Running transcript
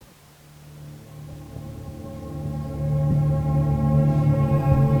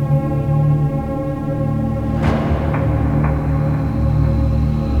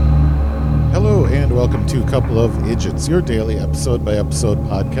to Couple of Idiots, your daily episode-by-episode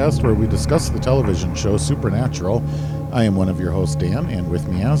podcast where we discuss the television show Supernatural. I am one of your hosts, Dan, and with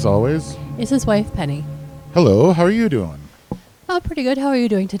me, as always, is his wife, Penny. Hello, how are you doing? Oh, pretty good. How are you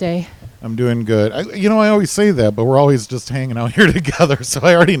doing today? I'm doing good. I always say that, but we're always just hanging out here together, so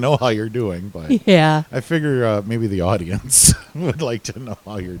I already know how you're doing. But yeah. I figure maybe the audience would like to know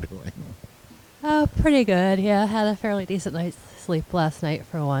how you're doing. Oh, pretty good. Yeah, I had a fairly decent night's sleep last night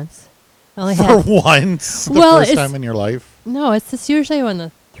for once. Once? The first time in your life? No, it's just usually when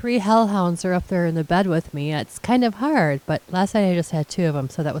the 3 hellhounds are up there in the bed with me. It's kind of hard, but last night I just had 2 of them,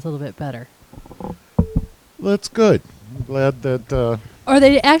 so that was a little bit better. That's good. I'm glad that... Or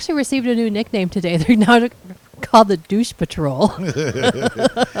they actually received a new nickname today. They're now called the Douche Patrol.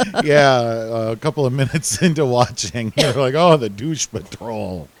 Yeah, a couple of minutes into watching, you're like, oh, the Douche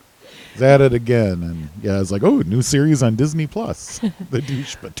Patrol. Is at it again. And yeah, it's like, oh, new series on Disney Plus, The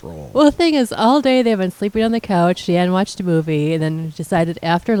Douche Patrol. Well, the thing is, all day they've been sleeping on the couch. Dan watched a movie and then decided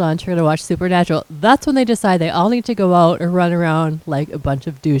after lunch we're going to watch Supernatural. That's when they decide they all need to go out or run around like a bunch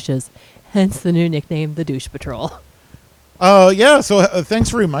of douches. Hence the new nickname, The Douche Patrol. Yeah, so thanks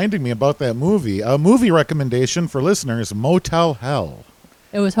for reminding me about that movie. A movie recommendation for listeners, Motel Hell.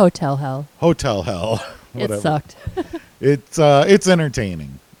 It was Hotel Hell. Hotel Hell. It sucked. It's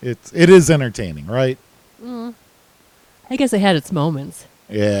entertaining. It is entertaining, right? I guess it had its moments.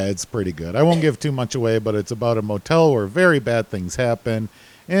 Yeah, it's pretty good. I won't give too much away, but it's about a motel where very bad things happen,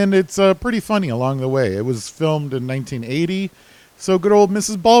 and it's pretty funny along the way. It was filmed in 1980, so good old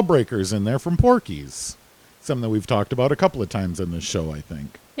Mrs. Ballbreaker's in there from Porky's. Something that we've talked about a couple of times in this show, I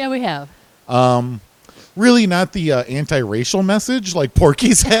think. Yeah, we have. Really not the anti-racial message like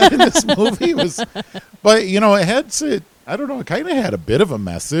Porky's had in this movie. But, it had I don't know, it kind of had a bit of a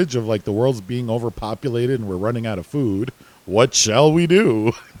message of like the world's being overpopulated and we're running out of food. What shall we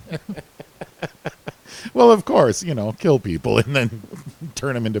do? Well, of course, kill people and then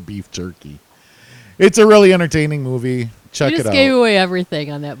turn them into beef jerky. It's a really entertaining movie. Check it out. You just gave away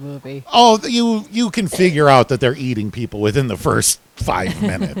everything on that movie. Oh, you can figure out that they're eating people within the first 5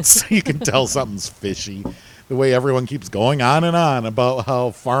 minutes. You can tell something's fishy. The way everyone keeps going on and on about how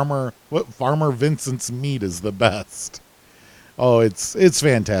Farmer Vincent's meat is the best. Oh, it's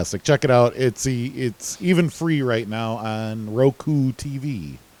fantastic. Check it out. It's even free right now on Roku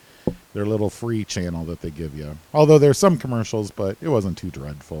TV. Their little free channel that they give you. Although there's some commercials, but it wasn't too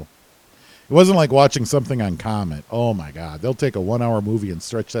dreadful. It wasn't like watching something on Comet. Oh my God. They'll take a 1-hour movie and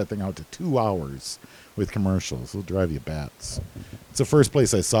stretch that thing out to 2 hours with commercials. It'll drive you bats. It's the first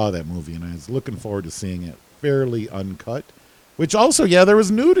place I saw that movie, and I was looking forward to seeing it fairly uncut. Which also, yeah, there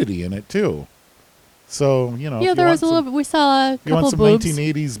was nudity in it too. So, Yeah, there was a little bit. We saw a couple of boobs.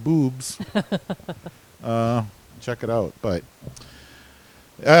 You want some 1980s boobs? Check it out. But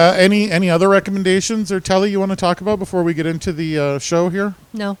any other recommendations or telly you want to talk about before we get into the show here?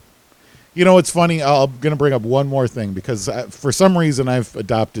 No. It's funny. I'm going to bring up one more thing because for some reason I've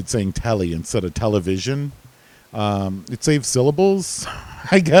adopted saying telly instead of television. It saves syllables,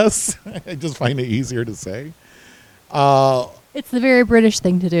 I guess. I just find it easier to say. It's the very British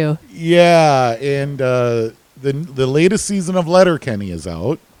thing to do. Yeah, and the latest season of Letterkenny is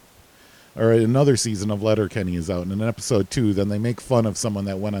out. Or another season of Letterkenny is out. And in episode 2, then they make fun of someone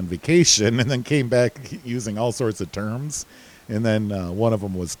that went on vacation and then came back using all sorts of terms. And then one of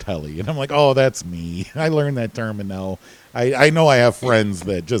them was telly. And I'm like, oh, that's me. I learned that term, and now I know I have friends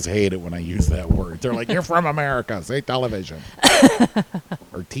that just hate it when I use that word. They're like, you're from America. Say television.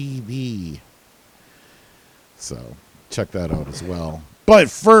 Or TV. So check that out as well. But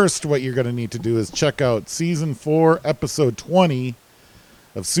first, what you're going to need to do is check out Season 4, Episode 20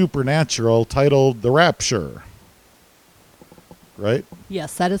 of Supernatural, titled The Rapture. Right?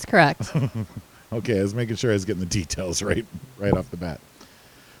 Yes, that is correct. Okay, I was making sure I was getting the details right off the bat.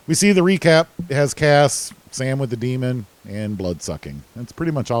 We see the recap. It has Cass, Sam with the demon, and blood sucking. That's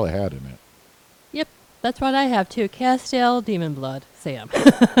pretty much all it had in it. Yep, that's what I have too. Castiel, demon blood, Sam.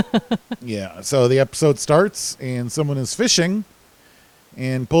 Yeah, so the episode starts, and someone is fishing,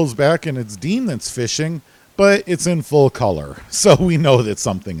 and pulls back, and it's Dean that's fishing, but it's in full color, so we know that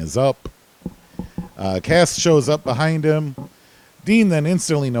something is up. Cass shows up behind him. Dean then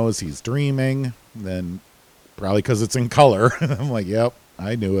instantly knows he's dreaming, then probably because it's in color. I'm like, yep,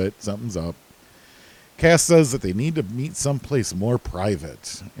 I knew it. Something's up. Cass says that they need to meet someplace more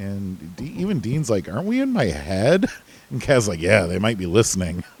private. And even Dean's like, aren't we in my head? And Cass like, yeah, they might be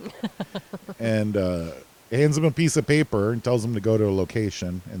listening. And hands him a piece of paper and tells him to go to a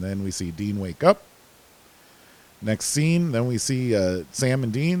location. And then we see Dean wake up. Next scene, then we see Sam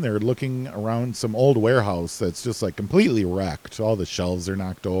and Dean. They're looking around some old warehouse that's just like completely wrecked. All the shelves are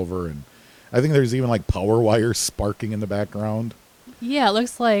knocked over, and I think there's even like power wires sparking in the background. Yeah, it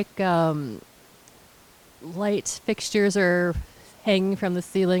looks like light fixtures are hanging from the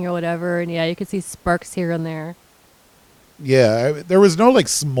ceiling or whatever, and yeah, you can see sparks here and there. Yeah, there was no like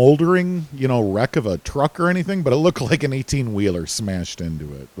smoldering, wreck of a truck or anything, but it looked like an 18-wheeler smashed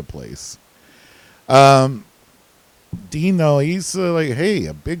into it, the place. Dean, though, he's like, hey,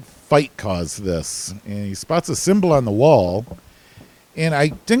 a big fight caused this. And he spots a symbol on the wall. And I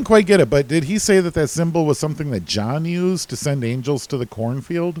didn't quite get it, but did he say that symbol was something that John used to send angels to the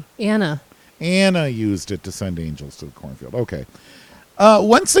cornfield? Anna used it to send angels to the cornfield. Okay.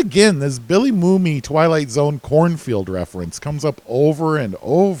 Once again, this Billy Mooney Twilight Zone cornfield reference comes up over and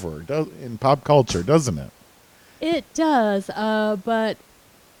over in pop culture, doesn't it? It does, but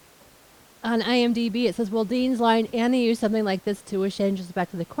on IMDb it says, well, Dean's line, Anna used something like this to wish angels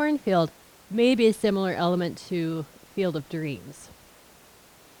back to the cornfield, maybe a similar element to Field of Dreams.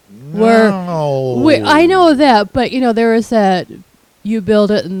 No. I know that, but, there was that, you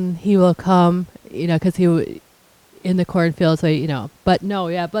build it and he will come, because in the cornfield, so, but no,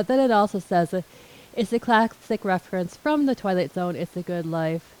 yeah, but then it also says, it's a classic reference from the Twilight Zone, It's a Good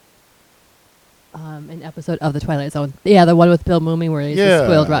Life. An episode of the Twilight Zone. Yeah, the one with Bill Mooney where he's a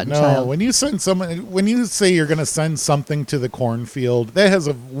spoiled, rotten child. When you say you're going to send something to the cornfield, that has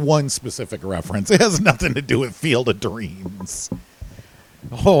one specific reference. It has nothing to do with Field of Dreams.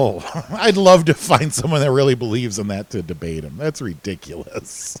 Oh, I'd love to find someone that really believes in that to debate him. That's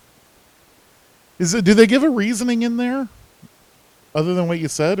ridiculous. Do they give a reasoning in there other than what you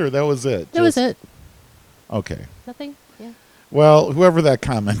said, or that was it? That was it. Okay. Nothing? Yeah. Well, whoever that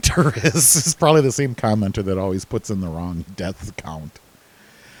commenter is probably the same commenter that always puts in the wrong death count.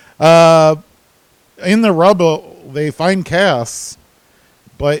 In the rubble, they find Cass,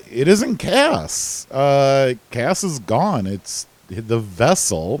 but it isn't Cass. Cass is gone. It's the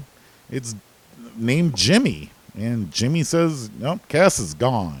vessel. It's named Jimmy. And Jimmy says, nope, Cass is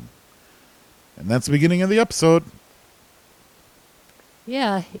gone. And that's the beginning of the episode.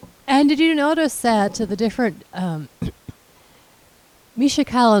 Yeah. And did you notice that the different... Misha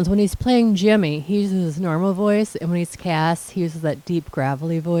Collins, when he's playing Jimmy, he uses his normal voice, and when he's Cass, he uses that deep,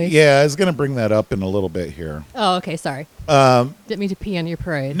 gravelly voice. Yeah, I was going to bring that up in a little bit here. Oh, okay, sorry. Didn't mean to pee on your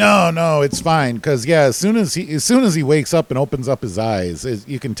parade. No, it's fine, because as soon as he wakes up and opens up his eyes,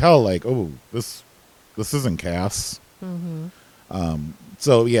 you can tell, like, oh, this isn't Cass. Mm-hmm.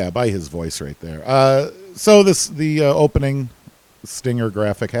 So yeah, by his voice right there. So the opening stinger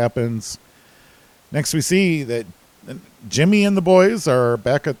graphic happens. Next, we see that Jimmy and the boys are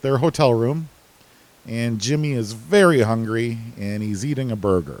back at their hotel room, and Jimmy is very hungry, and he's eating a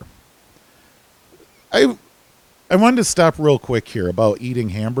burger. I wanted to stop real quick here about eating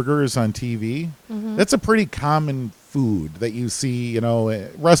hamburgers on TV. Mm-hmm. That's a pretty common food that you see,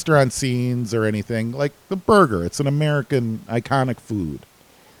 restaurant scenes or anything, like the burger. It's an American iconic food.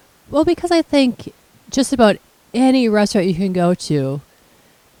 Well, because I think just about any restaurant you can go to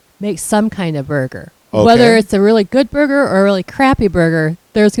makes some kind of burger. Okay. Whether it's a really good burger or a really crappy burger,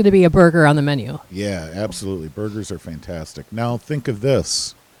 there's going to be a burger on the menu. Yeah, absolutely. Burgers are fantastic. Now think of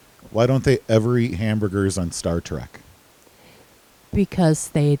this. Why don't they ever eat hamburgers on Star Trek? Because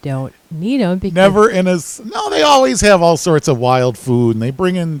they don't need them. No, they always have all sorts of wild food,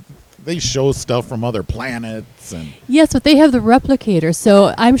 and they show stuff from other planets. And yes, but they have the replicator,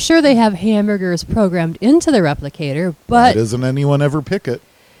 so I'm sure they have hamburgers programmed into the replicator, but... Why doesn't anyone ever pick it?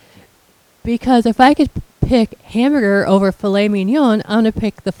 Because if I could pick hamburger over filet mignon, I'm going to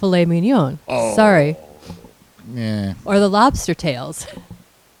pick the filet mignon. Oh. Sorry. Yeah. Or the lobster tails.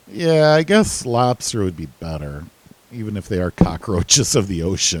 Yeah, I guess lobster would be better, even if they are cockroaches of the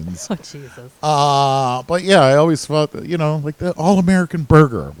oceans. Oh, Jesus. But yeah, I always thought that, like the all-American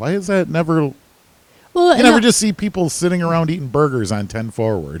burger. Why is that never... Well, you never just see people sitting around eating burgers on 10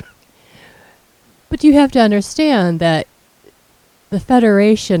 Forward. But you have to understand that the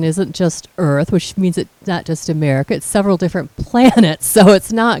Federation isn't just Earth, which means it's not just America. It's several different planets, so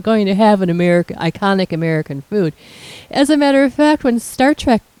it's not going to have an iconic American food. As a matter of fact, when Star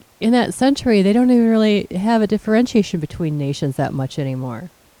Trek in that century, they don't even really have a differentiation between nations that much anymore.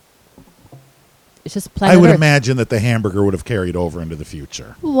 It's just planet I would Earth. imagine that the hamburger would have carried over into the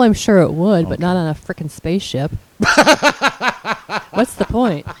future. Well, I'm sure it would, but not on a frickin' spaceship. What's the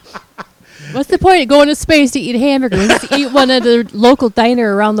point? What's the point of going to space to eat hamburgers? Just eat one at the local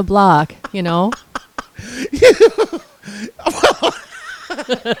diner around the block, Well,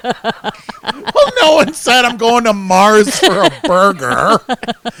 no one said I'm going to Mars for a burger.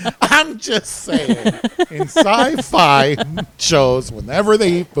 I'm just saying, in sci-fi shows, whenever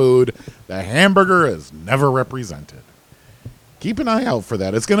they eat food, the hamburger is never represented. Keep an eye out for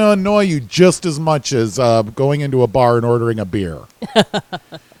that. It's going to annoy you just as much as going into a bar and ordering a beer.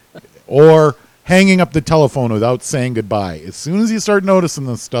 Or hanging up the telephone without saying goodbye. As soon as you start noticing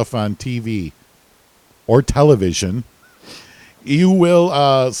this stuff on TV or television, you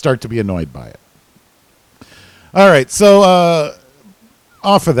will start to be annoyed by it. All right, so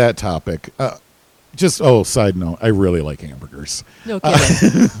off of that topic, side note, I really like hamburgers. No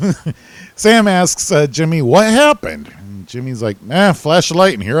kidding. Sam asks Jimmy, what happened? And Jimmy's like, flash a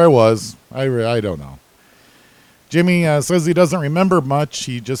light, and here I was. I don't know. Jimmy says he doesn't remember much.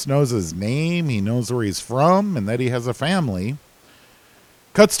 He just knows his name. He knows where he's from and that he has a family.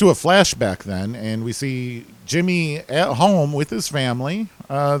 Cuts to a flashback then, and we see Jimmy at home with his family.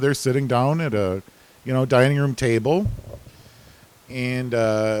 They're sitting down at a dining room table, and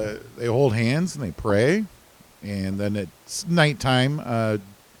they hold hands and they pray. And then it's nighttime.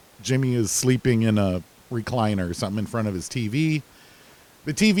 Jimmy is sleeping in a recliner or something in front of his TV.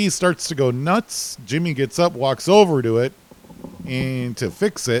 The TV starts to go nuts. Jimmy gets up, walks over to it and to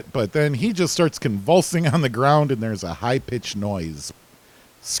fix it, but then he just starts convulsing on the ground, and there's a high-pitched noise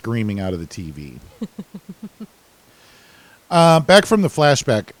screaming out of the TV. Back from the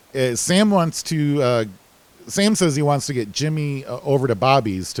flashback, Sam says he wants to get Jimmy over to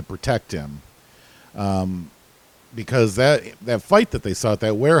Bobby's to protect him, because that fight that they saw at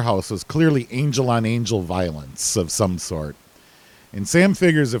that warehouse was clearly angel-on-angel violence of some sort. And Sam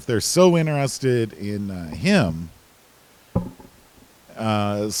figures if they're so interested in him,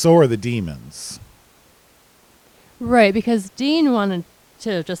 so are the demons. Right, because Dean wanted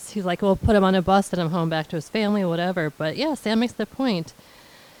to he's like, well, put him on a bus, send him home back to his family, whatever. But yeah, Sam makes the point.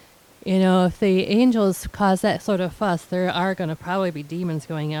 If the angels cause that sort of fuss, there are going to probably be demons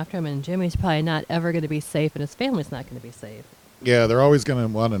going after him, and Jimmy's probably not ever going to be safe, and his family's not going to be safe. Yeah, they're always going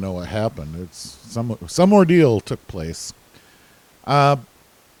to want to know what happened. It's some ordeal took place.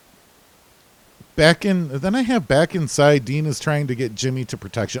 Back inside, Dean is trying to get Jimmy to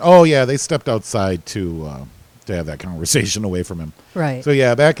protection. Oh yeah, they stepped outside to have that conversation away from him. Right. So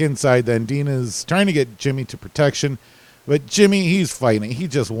yeah, back inside then, Dean is trying to get Jimmy to protection, but Jimmy, he's fighting. He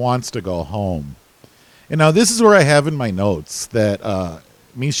just wants to go home. And now this is where I have in my notes that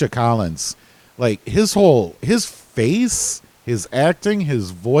Misha Collins, like his face, his acting, his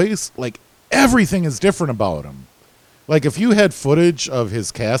voice, like everything is different about him. Like, if you had footage of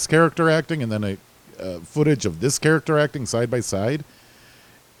his cast character acting and then a footage of this character acting side by side,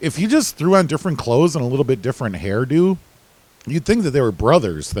 if you just threw on different clothes and a little bit different hairdo, you'd think that they were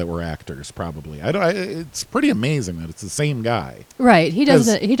brothers that were actors, probably. It's pretty amazing that it's the same guy. Right. He does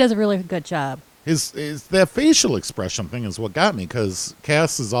a really good job. That facial expression thing is what got me, because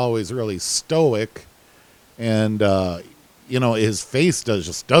Cass is always really stoic, and his face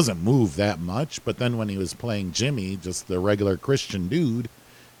just doesn't move that much. But then when he was playing Jimmy, just the regular Christian dude,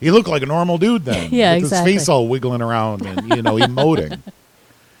 he looked like a normal dude then. Yeah, with exactly. his face all wiggling around and, emoting.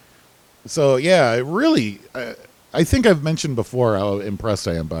 So, yeah, it really, I think I've mentioned before how impressed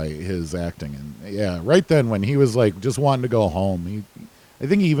I am by his acting. And, yeah, right then when he was, like, just wanting to go home, I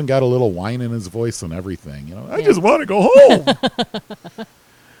think he even got a little whine in his voice and everything. I just want to go home.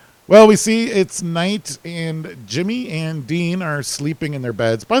 Well, we see it's night, and Jimmy and Dean are sleeping in their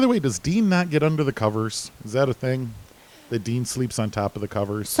beds. By the way, does Dean not get under the covers? Is that a thing? That Dean sleeps on top of the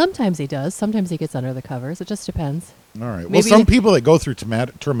covers? Sometimes he does. Sometimes he gets under the covers. It just depends. All right. Maybe some people that go through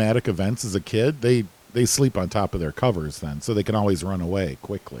traumatic events as a kid, they sleep on top of their covers then, so they can always run away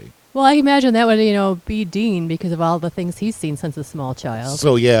quickly. Well, I imagine that would, be Dean because of all the things he's seen since a small child.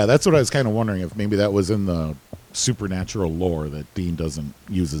 So, yeah, that's what I was kind of wondering, if maybe that was in the supernatural lore that Dean doesn't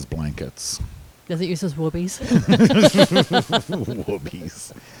use his blankets. Doesn't use his whoopies.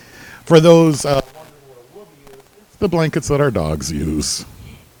 Whoopies. For those wondering what a whoopie is, it's the blankets that our dogs use.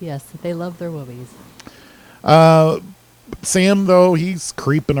 Yes, they love their whoopies. Sam, though, he's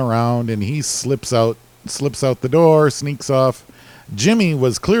creeping around and he slips out the door, sneaks off. Jimmy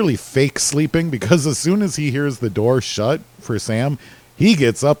was clearly fake sleeping, because as soon as he hears the door shut for Sam, he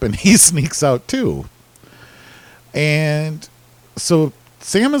gets up and he sneaks out too. And so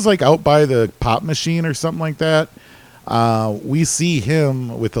Sam is like out by the pop machine or something like that. We see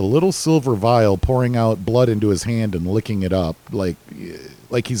him with a little silver vial pouring out blood into his hand and licking it up like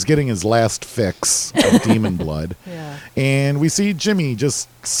he's getting his last fix of demon blood. Yeah. And we see Jimmy just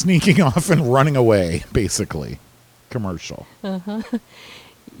sneaking off and running away, basically. Commercial. Uh-huh.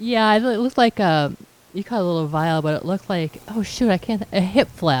 Yeah, it looked like you call it a little vial, but it looked like, a hip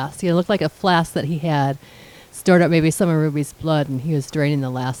flask. It looked like a flask that he had stored up maybe some of Ruby's blood, and he was draining the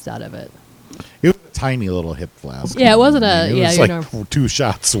last out of it. It was a tiny little hip flask. Yeah, it wasn't it was like 2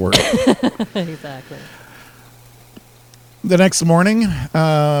 shots worth. Exactly. The next morning,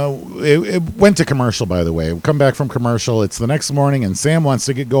 it went to commercial, by the way. We come back from commercial. It's the next morning, and Sam wants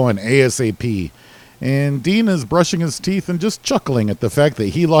to get going ASAP. And Dean is brushing his teeth and just chuckling at the fact that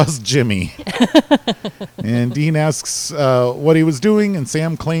he lost Jimmy. And Dean asks what he was doing, and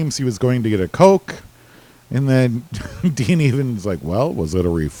Sam claims he was going to get a Coke. And then Dean even is like, well, was it a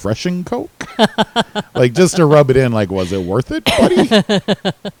refreshing Coke? Like, just to rub it in, like, was it worth it, buddy?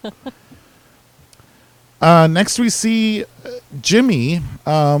 Next, we see Jimmy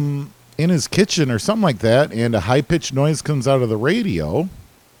in his kitchen or something like that, and a high-pitched noise comes out of the radio.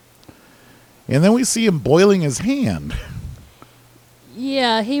 And then we see him boiling his hand.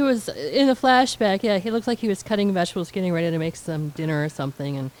 Yeah, he was in the flashback. Yeah, he looked like he was cutting vegetables, getting ready to make some dinner or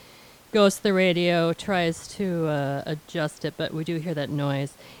something, and goes to the radio, tries to adjust it, but we do hear that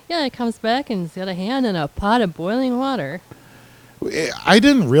noise. Yeah, it comes back and he's got a hand in a pot of boiling water. I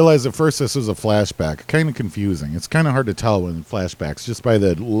didn't realize at first this was a flashback. Kind of confusing. It's kind of hard to tell when flashbacks just by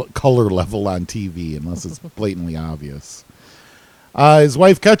the color level on TV, unless it's blatantly obvious. His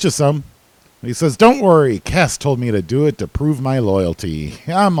wife catches him. He says, "Don't worry, Cass told me to do it to prove my loyalty.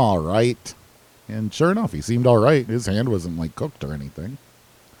 I'm all right." And sure enough, he seemed all right. His hand wasn't like cooked or anything.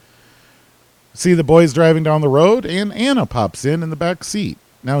 See the boys driving down the road, and Anna pops in the back seat.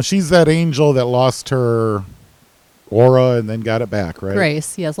 Now, she's that angel that lost her aura and then got it back, right?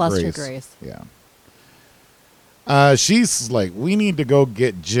 Grace, yes, lost her Grace. Yeah. She's like, we need to go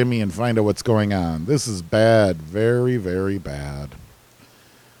get Jimmy and find out what's going on. This is bad. Very, very bad.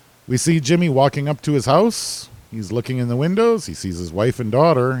 We see Jimmy walking up to his house. He's looking in the windows. He sees his wife and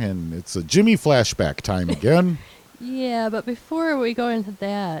daughter, and it's a Jimmy flashback time again. Yeah, but before we go into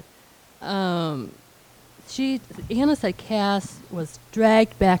that, Anna said Cass was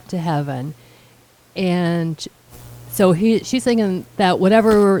dragged back to heaven, and so she's thinking that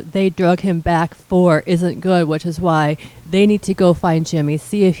whatever they drug him back for isn't good, which is why they need to go find Jimmy,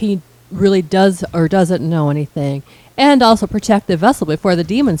 see if he really does or doesn't know anything, and also protect the vessel before the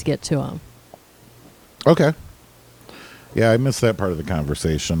demons get to him. Okay. Yeah, I missed that part of the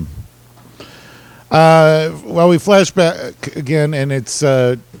conversation. Well, we flash back again, and it's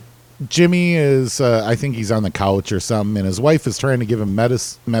Jimmy is, I think he's on the couch or something, and his wife is trying to give him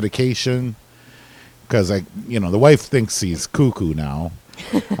medication because, the wife thinks he's cuckoo now.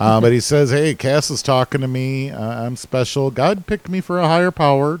 But he says, "Hey, Cass is talking to me. I'm special. God picked me for a higher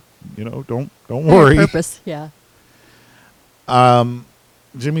power. Don't worry." Purpose, yeah.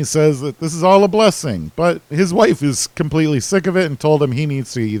 Jimmy says that this is all a blessing, but his wife is completely sick of it and told him he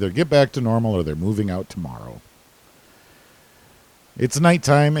needs to either get back to normal or they're moving out tomorrow. It's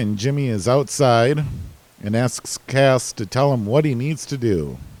nighttime, and Jimmy is outside and asks Cass to tell him what he needs to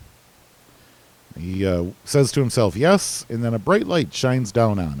do. He says to himself, yes, and then a bright light shines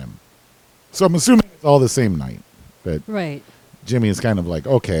down on him. So I'm assuming it's all the same night. But right. Jimmy is kind of like,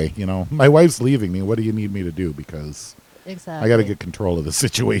 okay, my wife's leaving me. What do you need me to do? Because exactly. I got to get control of the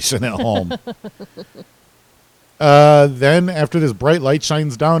situation at home. Then, after this bright light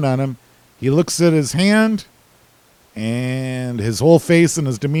shines down on him, he looks at his hand, and his whole face and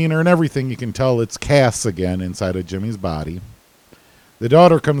his demeanor and everything, you can tell it's Cass again inside of Jimmy's body. The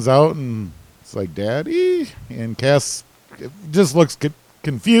daughter comes out, and it's like, "Daddy?" And Cass just looks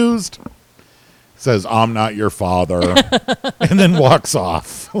confused, says, "I'm not your father," and then walks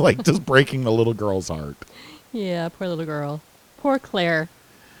off, like just breaking the little girl's heart. Yeah, poor little girl. Poor Claire.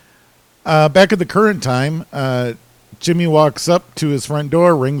 Back at the current time, Jimmy walks up to his front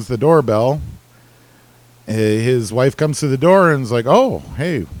door, rings the doorbell. His wife comes to the door and is like, "Oh,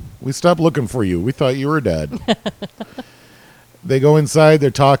 hey, we stopped looking for you. We thought you were dead." They go inside. They're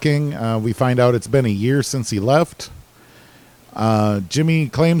talking. We find out it's been a year since he left. Jimmy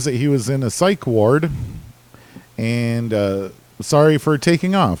claims that he was in a psych ward and sorry for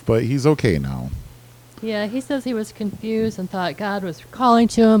taking off, but he's okay now. Yeah, he says he was confused and thought God was calling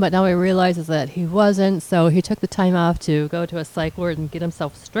to him, but now he realizes that he wasn't, so he took the time off to go to a psych ward and get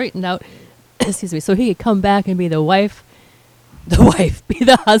himself straightened out, excuse me, so he could come back and be be the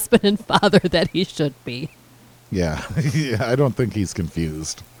husband and father that he should be. Yeah, I don't think he's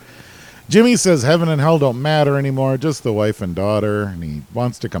confused. Jimmy says heaven and hell don't matter anymore, just the wife and daughter, and he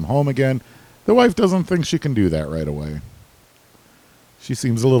wants to come home again. The wife doesn't think she can do that right away. She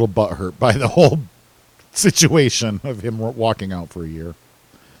seems a little butthurt by the whole situation of him walking out for a year.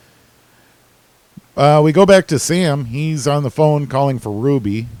 We go back to Sam. He's on the phone calling for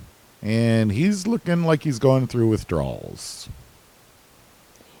Ruby, and he's looking like he's going through withdrawals.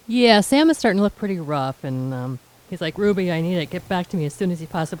 Yeah, Sam is starting to look pretty rough, and he's like, "Ruby, I need it. Get back to me as soon as you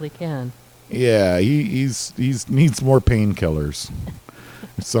possibly can." Yeah, he's needs more painkillers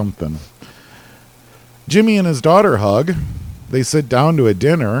or something. Jimmy and his daughter hug. They sit down to a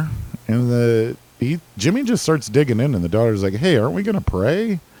dinner, and Jimmy just starts digging in, and the daughter's like, "Hey, aren't we gonna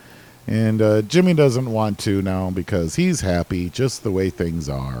pray?" And Jimmy doesn't want to now because he's happy just the way things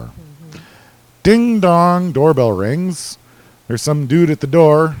are. Ding dong, doorbell rings. There's some dude at the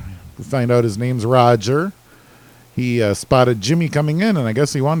door. We find out his name's Roger. He spotted Jimmy coming in, and I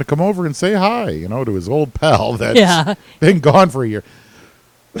guess he wanted to come over and say hi, to his old pal that's been gone for a year.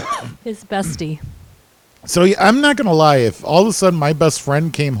 His bestie. So I'm not going to lie. If all of a sudden my best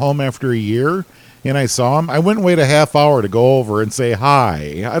friend came home after a year and I saw him, I wouldn't wait a half hour to go over and say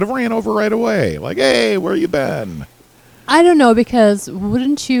hi. I'd have ran over right away. Like, hey, where you been? I don't know, because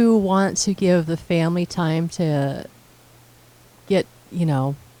wouldn't you want to give the family time to get,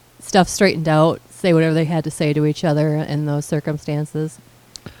 stuff straightened out, say whatever they had to say to each other in those circumstances?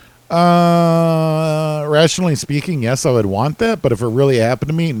 Rationally speaking, yes, I would want that. But if it really happened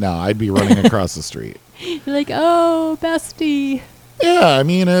to me, no, I'd be running across the street. You're like, oh, bestie. Yeah, I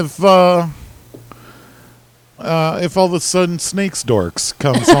mean, if all of a sudden Snake's Dorks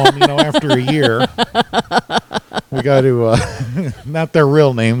comes home, after a year, we got to, not their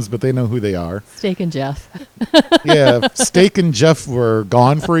real names, but they know who they are. Steak and Jeff. Yeah, if Steak and Jeff were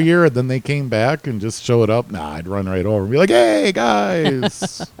gone for a year and then they came back and just showed up, I'd run right over and be like, hey,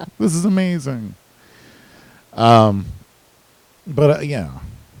 guys, this is amazing. But yeah,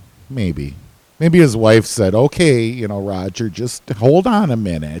 maybe. Maybe his wife said, okay, Roger, just hold on a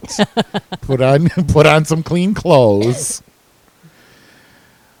minute. Put on some clean clothes.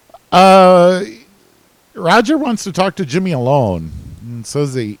 Roger wants to talk to Jimmy alone and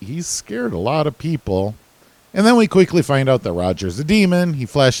says that he's scared a lot of people. And then we quickly find out that Roger's a demon. He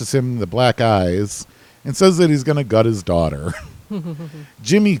flashes him the black eyes and says that he's going to gut his daughter.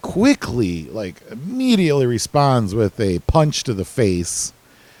 Jimmy quickly, immediately responds with a punch to the face,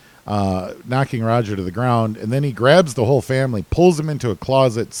 knocking Roger to the ground. And then he grabs the whole family, pulls them into a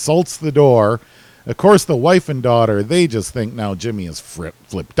closet, salts the door. Of course, the wife and daughter, they just think now Jimmy is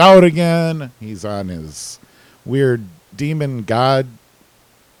flipped out again. He's on his weird demon god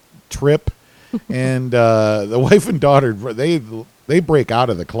trip. And the wife and daughter, they break out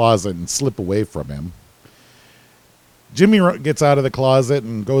of the closet and slip away from him. Jimmy gets out of the closet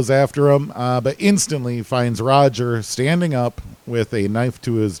and goes after him, but instantly finds Roger standing up with a knife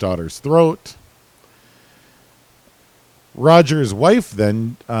to his daughter's throat. Roger's wife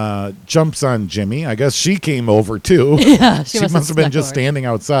then jumps on Jimmy. I guess she came over too. Yeah, she must have been just standing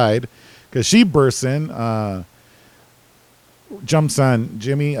outside, because she bursts in, jumps on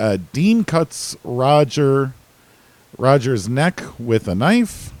Jimmy. Dean cuts Roger's neck with a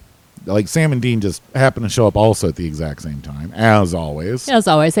knife. Sam and Dean just happen to show up also at the exact same time, as always. As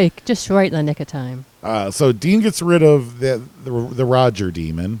always, they just right in the nick of time. So Dean gets rid of the Roger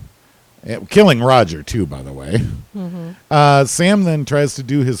demon, killing Roger too, by the way. Mm-hmm. Sam then tries to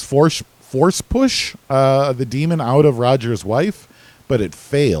do his force push the demon out of Roger's wife, but it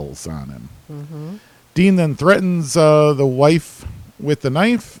fails on him. Mm-hmm. Dean then threatens the wife with the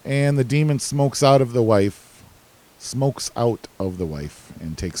knife, and the demon smokes out of the wife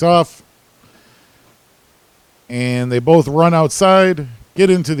and takes off. And they both run outside,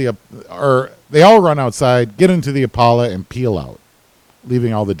 they all run outside, get into the Impala, and peel out,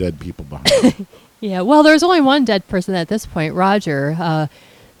 leaving all the dead people behind. Yeah, well, there's only one dead person at this point, Roger.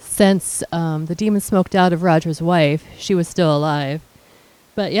 Since the demon smoked out of Roger's wife, she was still alive.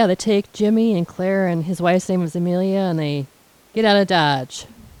 But yeah, they take Jimmy and Claire, and his wife's name is Amelia, and they get out of Dodge.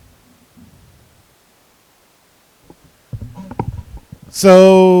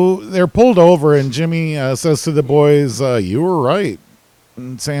 So they're pulled over, and Jimmy says to the boys, you were right.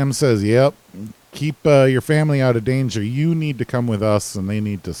 And Sam says, yep, keep your family out of danger. You need to come with us, and they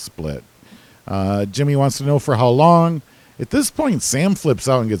need to split. Jimmy wants to know for how long. At this point, Sam flips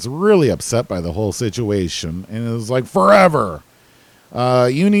out and gets really upset by the whole situation and is like, forever.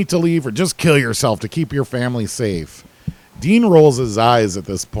 You need to leave or just kill yourself to keep your family safe. Dean rolls his eyes at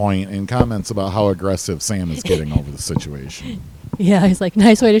this point and comments about how aggressive Sam is getting over the situation. Yeah, he's like,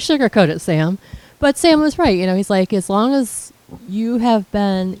 nice way to sugarcoat it, Sam. But Sam was right. He's like, as long as you have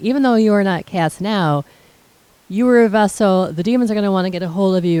been, even though you are not cast now, you were a vessel. The demons are going to want to get a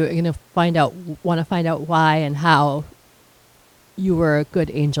hold of you. You're going to want to find out why and how you were a good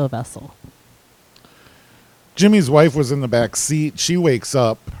angel vessel. Jimmy's wife was in the back seat. She wakes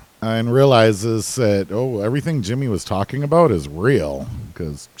up and realizes that, everything Jimmy was talking about is real,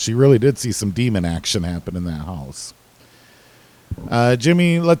 because she really did see some demon action happen in that house.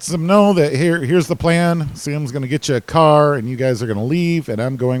 Jimmy lets them know that here's the plan. Sam's going to get you a car, and you guys are going to leave, and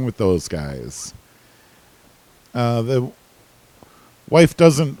I'm going with those guys. The wife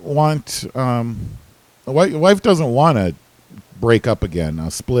doesn't want The wife doesn't want to break up again,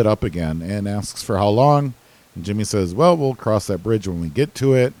 split up again, and asks for how long. And Jimmy says, well, we'll cross that bridge when we get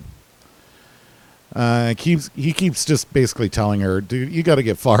to it. He keeps just basically telling her, dude, you got to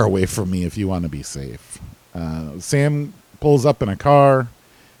get far away from me if you want to be safe. Sam pulls up in a car,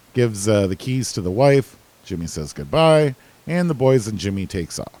 gives the keys to the wife. Jimmy says goodbye, and the boys and Jimmy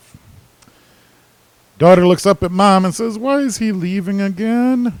takes off. Daughter looks up at mom and says, why is he leaving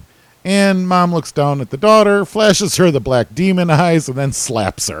again? And mom looks down at the daughter, flashes her the black demon eyes, and then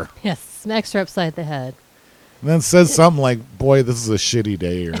slaps her. Yes, smacks her upside the head. And then says something like, boy, this is a shitty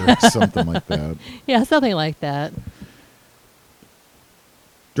day, or something like that. Yeah, something like that.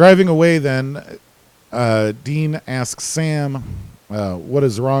 Driving away then, Dean asks Sam what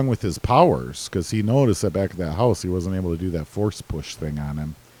is wrong with his powers, because he noticed that back at that house he wasn't able to do that force push thing on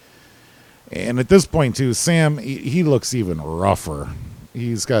him. And at this point, too, Sam, he looks even rougher.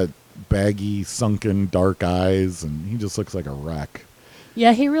 He's got baggy, sunken, dark eyes, and he just looks like a wreck.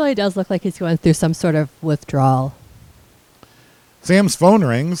 Yeah, he really does look like he's going through some sort of withdrawal. Sam's phone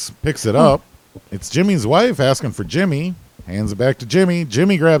rings, picks it up. It's Jimmy's wife asking for Jimmy, hands it back to Jimmy.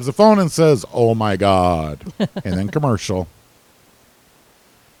 Jimmy grabs the phone and says, oh my God. And then commercial.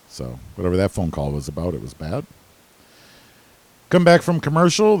 So whatever that phone call was about, it was bad. Come back from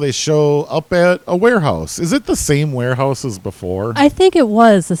commercial, they show up at a warehouse. Is it the same warehouse as before? I think it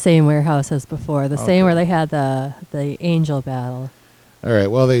was the same warehouse as before, the Okay. same where they had the angel battle. All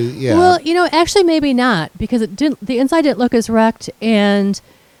right, well, yeah. Well, actually maybe not, because the inside didn't look as wrecked, and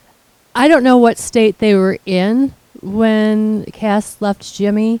I don't know what state they were in when Cass left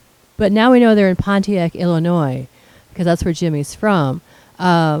Jimmy, but now we know they're in Pontiac, Illinois, because that's where Jimmy's from.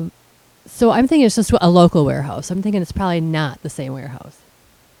 So I'm thinking it's just a local warehouse. I'm thinking it's probably not the same warehouse.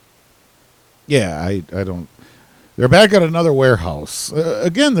 Yeah, I don't. They're back at another warehouse.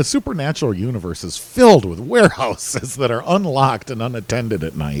 Again, the supernatural universe is filled with warehouses that are unlocked and unattended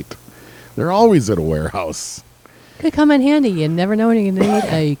at night. They're always at a warehouse. Could come in handy. You never know when you need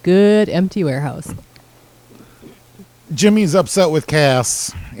a good empty warehouse. Jimmy's upset with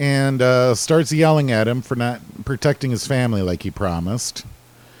Cass and starts yelling at him for not protecting his family like he promised.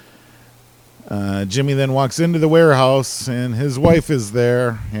 Jimmy then walks into the warehouse, and his wife is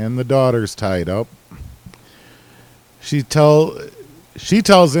there, and the daughter's tied up. She tells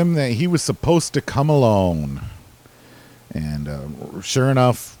him that he was supposed to come alone. And sure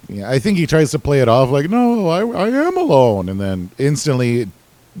enough, I think he tries to play it off like, no, I am alone. And then instantly,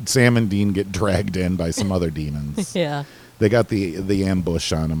 Sam and Dean get dragged in by some other demons. Yeah. They got the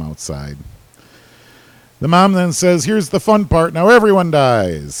ambush on him outside. The mom then says, here's the fun part. Now everyone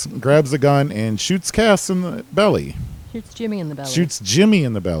dies. Grabs a gun and shoots Cass in the belly. Shoots Jimmy in the belly. Shoots Jimmy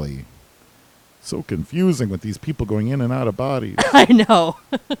in the belly. So confusing with these people going in and out of bodies. I know.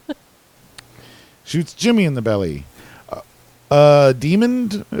 Shoots Jimmy in the belly. Demon,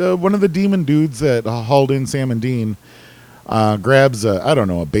 one of the demon dudes that hauled in Sam and Dean, grabs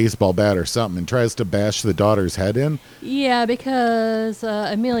a baseball bat or something and tries to bash the daughter's head in. Yeah, because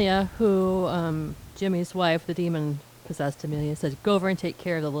Amelia, who Jimmy's wife, the demon possessed Amelia, said, go over and take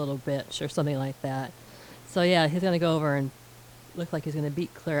care of the little bitch or something like that. So yeah, he's going to go over and look like he's going to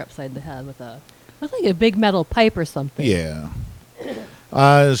beat Claire upside the head with look like a big metal pipe or something. Yeah.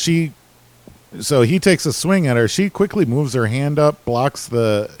 So he takes a swing at her. She quickly moves her hand up, blocks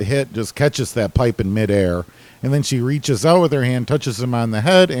the hit, just catches that pipe in midair. And then she reaches out with her hand, touches him on the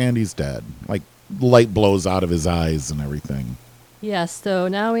head, and he's dead. Like light blows out of his eyes and everything. Yes, so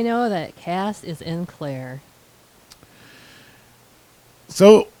now we know that Cass is in Claire.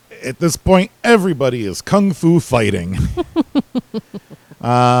 So at this point, everybody is kung fu fighting.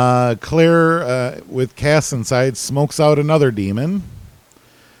 Claire, with Cass inside, smokes out another demon.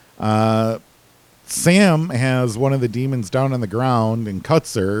 Sam has one of the demons down on the ground and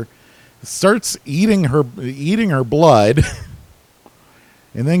cuts her, starts eating her blood,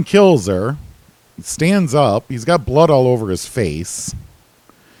 and then kills her. He stands up. He's got blood all over his face.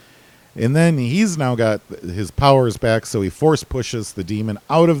 And then he's now got his powers back, so he force pushes the demon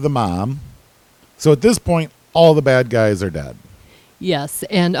out of the mom. So at this point, all the bad guys are dead. Yes,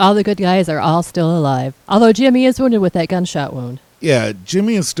 and all the good guys are all still alive. Although Jimmy is wounded with that gunshot wound. Yeah,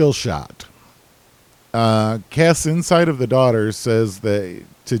 Jimmy is still shot. Cass, inside of the daughter, says that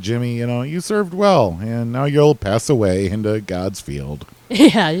to Jimmy, you served well, and now you'll pass away into God's field.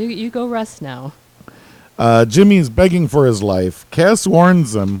 Yeah, you go rest now. Jimmy's begging for his life. Cass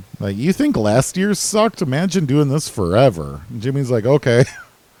warns him, like, you think last year sucked? Imagine doing this forever. And Jimmy's like, okay.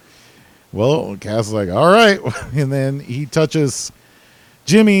 Well, Cass is like, all right. And then he touches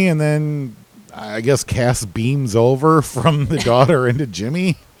Jimmy, and then I guess Cass beams over from the daughter into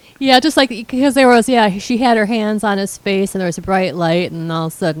Jimmy. Yeah, just like because there was, yeah, she had her hands on his face and there was a bright light, and all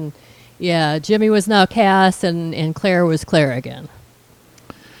of a sudden, yeah, Jimmy was now Cass and Claire was Claire again.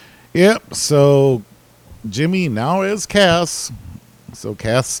 Yep, so Jimmy now is Cass. So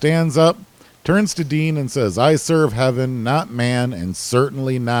Cass stands up, turns to Dean and says, I serve heaven, not man, and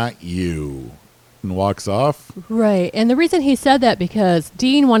certainly not you. And walks off. Right. And the reason he said that because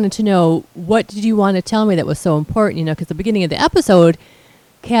Dean wanted to know, what did you want to tell me that was so important? You know, because the beginning of the episode,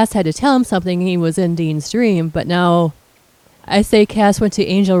 Cass had to tell him something. He was in Dean's dream, but now I say Cass went to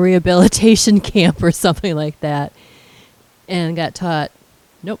angel rehabilitation camp or something like that and got taught,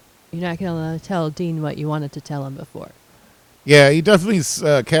 nope, you're not going to tell Dean what you wanted to tell him before. Yeah, he definitely,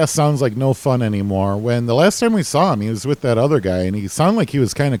 Cass sounds like no fun anymore. When the last time we saw him, he was with that other guy, and he sounded like he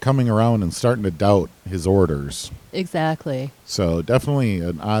was kind of coming around and starting to doubt his orders. Exactly. So definitely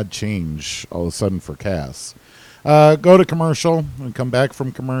an odd change all of a sudden for Cass. Go to commercial and come back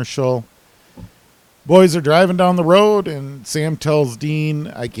from commercial. Boys are driving down the road, and Sam tells Dean,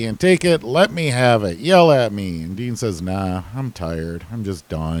 I can't take it. Let me have it. Yell at me. And Dean says, nah, I'm tired. I'm just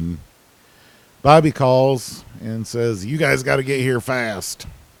done. Bobby calls and says, you guys got to get here fast.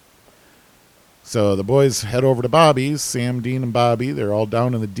 So the boys head over to Bobby's. Sam, Dean, and Bobby. They're all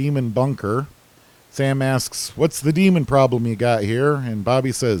down in the demon bunker. Sam asks, what's the demon problem you got here? And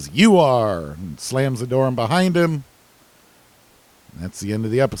Bobby says, you are. And slams the door in behind him. That's the end of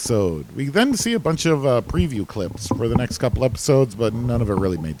the episode. We then see a bunch of preview clips for the next couple episodes, but none of it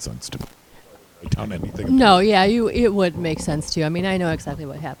really made sense to me. I write down anything. No, yeah, it would make sense too. I mean, I know exactly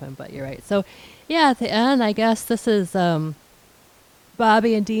what happened, but you're right. So, yeah, at the end, I guess this is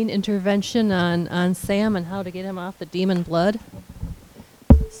Bobby and Dean intervention on Sam and how to get him off the demon blood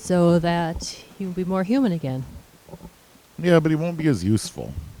so that he will be more human again. Yeah, but he won't be as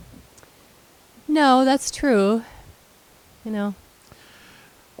useful. No, that's true. You know.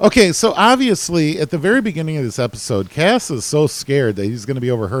 Okay, so obviously, at the very beginning of this episode, Cass is so scared that he's going to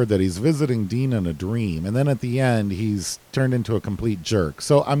be overheard that he's visiting Dean in a dream. And then at the end, he's turned into a complete jerk.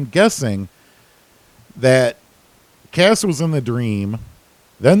 So I'm guessing that Cass was in the dream,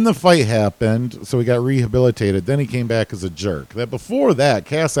 then the fight happened, so he got rehabilitated, then he came back as a jerk. That before that,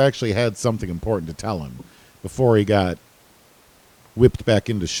 Cass actually had something important to tell him before he got whipped back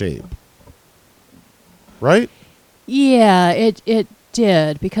into shape. Right? Yeah, it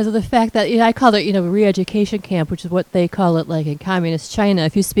did, because of the fact that, I call it, re-education camp, which is what they call it, like in communist China.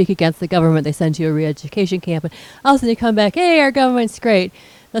 If you speak against the government, they send you a re-education camp, and all of a sudden you come back, hey, our government's great.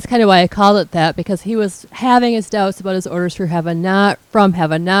 That's kind of why I called it that, because he was having his doubts about his orders for heaven, not from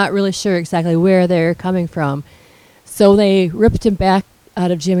heaven, not really sure exactly where they're coming from. So they ripped him back out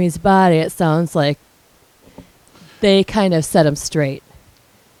of Jimmy's body. It sounds like they kind of set him straight.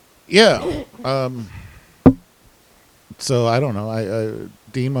 Yeah. So I don't know.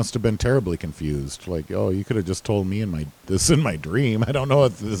 Dean must have been terribly confused. Like, oh, you could have just told me this in my dream. I don't know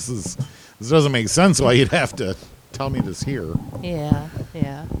if this doesn't make sense. Why you'd have to tell me this here? Yeah.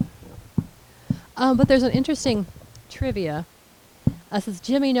 But there's an interesting trivia. Says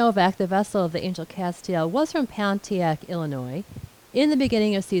Jimmy Novak, the vessel of the Angel Castiel, was from Pontiac, Illinois. In the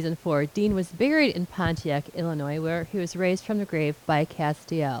beginning of season 4, Dean was buried in Pontiac, Illinois, where he was raised from the grave by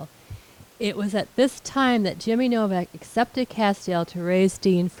Castiel. It was at this time that Jimmy Novak accepted Castiel to raise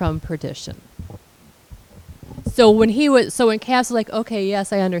Dean from perdition. So when Cass was like, okay,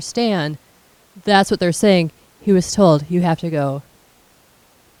 yes, I understand, that's what they're saying. He was told, you have to go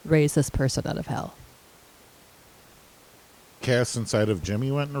raise this person out of hell. Cass inside of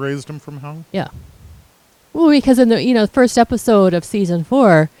Jimmy went and raised him from hell? Yeah. Well, because in the first episode of season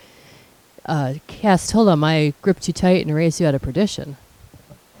 4, Cass told him, I gripped you tight and raised you out of perdition.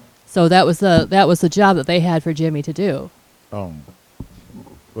 So that was the job that they had for Jimmy to do. Oh.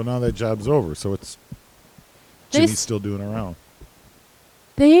 Well, now that job's over, so it's Jimmy's still doing around.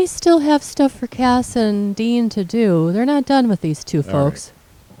 They still have stuff for Cass and Dean to do. They're not done with these two folks.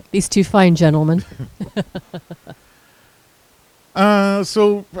 Right. These two fine gentlemen.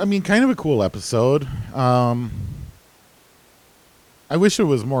 So, I mean, kind of a cool episode. I wish it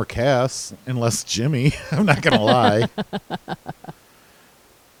was more Cass and less Jimmy. I'm not going to lie.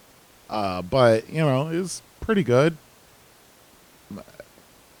 But, it was pretty good.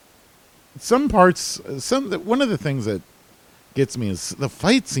 Some parts, one of the things that gets me is the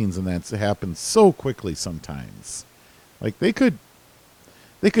fight scenes in that happen so quickly sometimes. Like, they could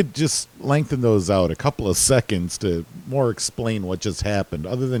just lengthen those out a couple of seconds to more explain what just happened,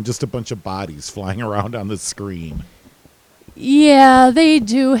 other than just a bunch of bodies flying around on the screen. Yeah, they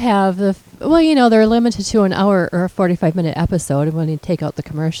do have well, they're limited to an hour or a 45-minute episode when you take out the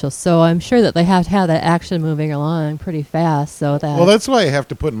commercials. So I'm sure that they have to have that action moving along pretty fast so that. Well, that's why I have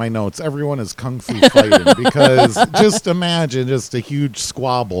to put in my notes, everyone is kung fu fighting, because just imagine just a huge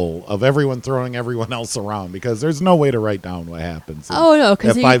squabble of everyone throwing everyone else around, because there's no way to write down what happens. in Oh, no,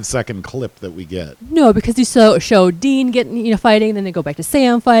 because that 5-second clip that we get. No, because you show Dean getting, fighting, then they go back to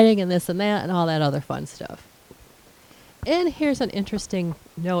Sam fighting and this and that and all that other fun stuff. And here's an interesting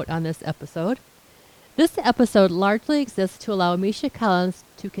note on this episode. This episode largely exists to allow Misha Collins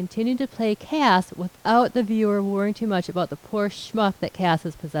to continue to play Cass without the viewer worrying too much about the poor schmuck that Cass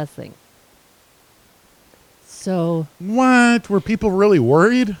is possessing. So, What? Were people really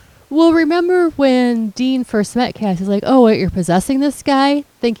worried? well, remember when Dean first met Cass, he's like, oh, wait, you're possessing this guy?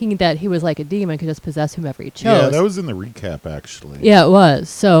 Thinking that he was like a demon, could just possess whomever he chose. Yeah, that was in the recap, actually. Yeah, it was.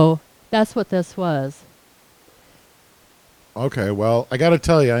 So, that's what this was. Okay, well, I got to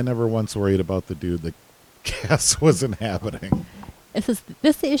tell you, I never once worried about the dude that Cass was inhabiting. It says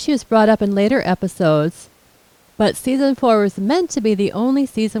this issue is brought up in later episodes, but season 4 was meant to be the only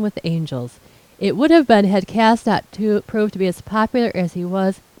season with angels. It would have been had Cass not proved to be as popular as he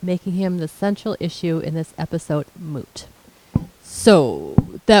was, making him the central issue in this episode moot.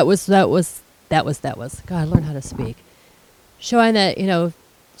 So that was. God, learn how to speak. Showing that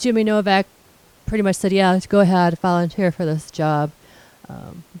Jimmy Novak pretty much said, yeah, go ahead, volunteer for this job.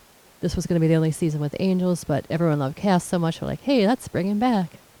 This was going to be the only season with angels, but everyone loved Cass so much, we're like, hey, let's bring him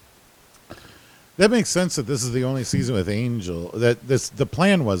back. That makes sense that this is the only season with Angel. The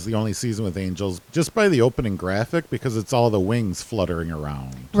plan was the only season with Angels just by the opening graphic, because it's all the wings fluttering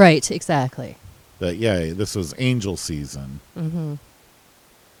around. Right, exactly. This was Angel season. Mm-hmm.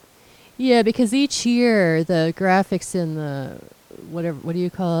 Yeah, because each year the graphics in the what do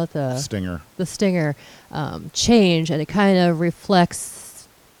you call it? The Stinger. The Stinger change, and it kind of reflects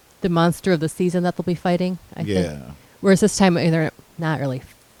the monster of the season that they'll be fighting, I think. Whereas this time they're not really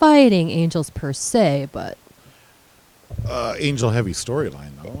fighting angels per se, but Angel heavy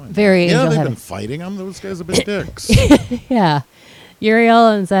storyline though. Very Angel Angel they've heavy. been fighting them. Those guys have been dicks. Yeah. Uriel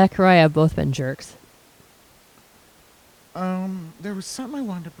and Zachariah have both been jerks. There was something I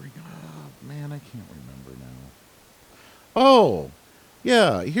wanted to bring up. Man, I can't remember now. Oh,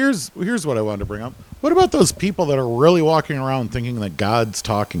 yeah. Here's what I wanted to bring up. What about those people that are really walking around thinking that God's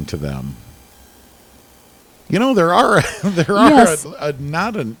talking to them? There are Yes.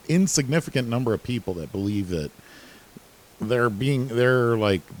 not an insignificant number of people that believe that they're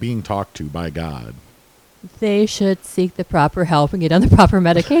being talked to by God. They should seek the proper help and get on the proper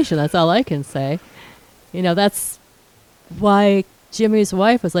medication. That's all I can say. That's why Jimmy's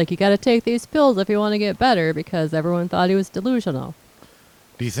wife was like, you got to take these pills if you want to get better, because everyone thought he was delusional.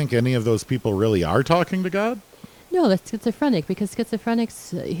 Do you think any of those people really are talking to God? No, that's schizophrenic, because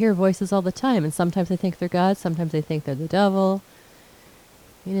schizophrenics hear voices all the time, and sometimes they think they're God, sometimes they think they're the devil.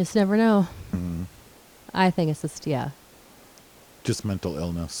 You just never know. Mm. I think it's just, Just mental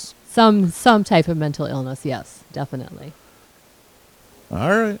illness. some type of mental illness, yes, definitely. All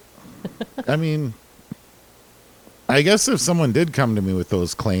right. I mean, I guess if someone did come to me with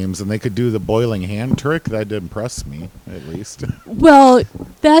those claims and they could do the boiling hand trick, that'd impress me, at least. Well,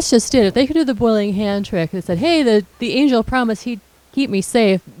 that's just it. If they could do the boiling hand trick and said, hey, the angel promised he'd keep me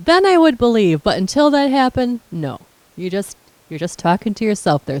safe, then I would believe. But until that happened, no. You're just talking to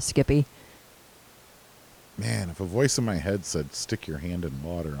yourself there, Skippy. Man, if a voice in my head said, stick your hand in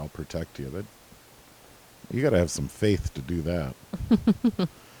water, I'll protect you, you got to have some faith to do that.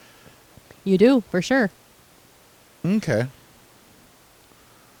 You do, for sure. Okay.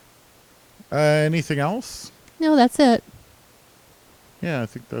 Anything else? No, that's it. Yeah, I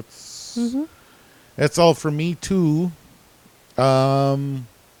think that's Mm-hmm. that's all for me too.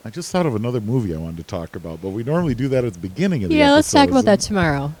 I just thought of another movie I wanted to talk about, but we normally do that at the beginning of the episode. Yeah, let's talk about that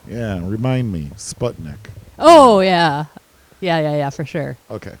tomorrow. Yeah, remind me. Sputnik. Oh, yeah. Yeah, for sure.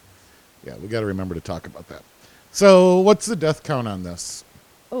 Okay. Yeah, we got to remember to talk about that. So, what's the death count on this?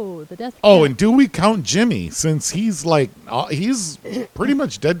 Oh, the death. Oh, and do we count Jimmy, since he's he's pretty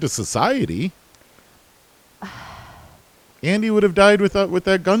much dead to society? Andy would have died with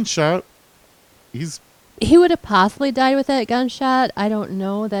that gunshot. He would have possibly died with that gunshot. I don't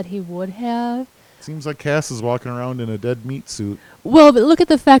know that he would have. Seems like Cass is walking around in a dead meat suit. Well, but look at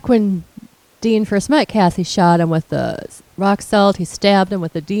the fact when Dean first met Cass, he shot him with the rock salt. He stabbed him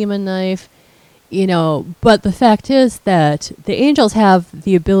with the demon knife. But the fact is that the angels have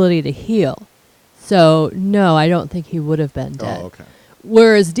the ability to heal. So, no, I don't think he would have been dead. Oh, okay.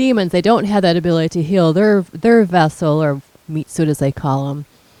 Whereas demons, they don't have that ability to heal their vessel, or meat suit as they call them.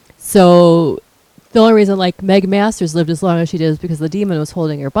 So The only reason, like, Meg Masters lived as long as she did is because the demon was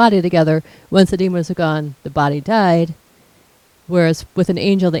holding her body together. Once the demon was gone, the body died. Whereas with an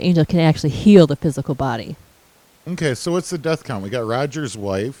angel, the angel can actually heal the physical body. Okay, so what's the death count? We got Roger's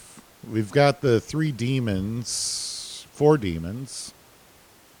wife. We've got the 3 demons, 4 demons.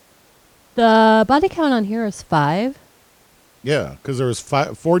 The body count on here is 5. Yeah, because there was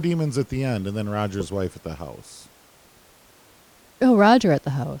 4 demons at the end, and then Roger's wife at the house. Oh, Roger at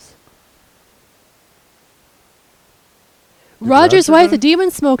the house. Did Roger's Roger wife, die? the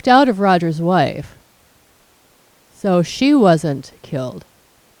demon smoked out of Roger's wife. So she wasn't killed.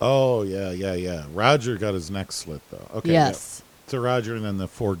 Oh yeah. Roger got his neck slit though. Okay. yeah. Yes. So Roger, and then the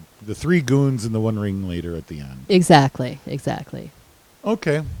 3 goons and the 1 ringleader at the end. Exactly.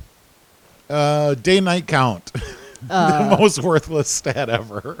 Okay. Day-night count. The most worthless stat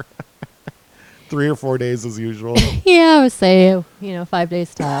ever. 3 or 4 days as usual. Yeah, I would say, 5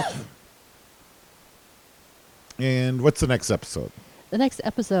 days top. And what's the next episode? The next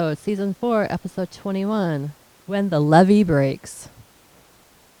episode, season 4, episode 21, When the Levee Breaks.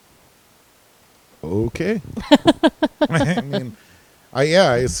 Okay. I mean, I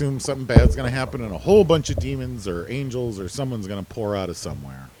assume something bad's going to happen and a whole bunch of demons or angels or someone's going to pour out of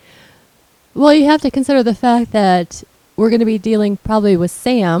somewhere. Well, you have to consider the fact that we're going to be dealing probably with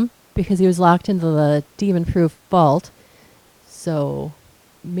Sam because he was locked into the demon-proof vault. So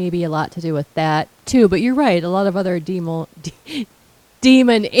maybe a lot to do with that too. But you're right, a lot of other demon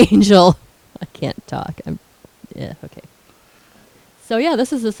angel. I can't talk. Okay. So yeah,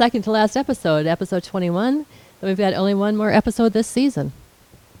 this is the second to last episode, episode 21. And we've got only one more episode this season.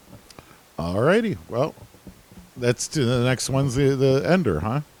 Alrighty. Well, that's to the next one's the ender,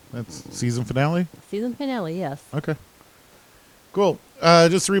 huh? That's season finale? Season finale, yes. Okay. Cool.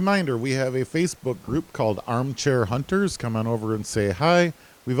 Just a reminder, we have a Facebook group called Armchair Hunters. Come on over and say hi.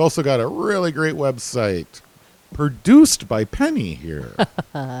 We've also got a really great website produced by Penny here.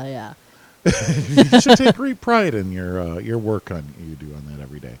 Yeah. You should take great pride in your work you do on that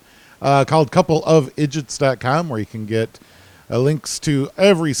every day. Called coupleofidgits.com, where you can get links to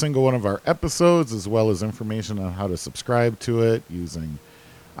every single one of our episodes, as well as information on how to subscribe to it using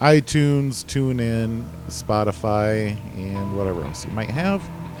iTunes, TuneIn, Spotify, and whatever else you might have.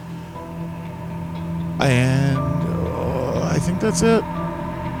 And I think that's it.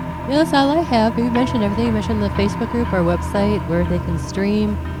 Yeah, that's all I have. You mentioned everything. You mentioned the Facebook group, our website, where they can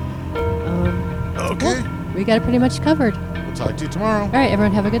stream. Okay. We got it pretty much covered. We'll talk to you tomorrow. All right,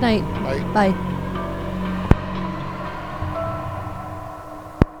 everyone, have a good night. Bye. Bye.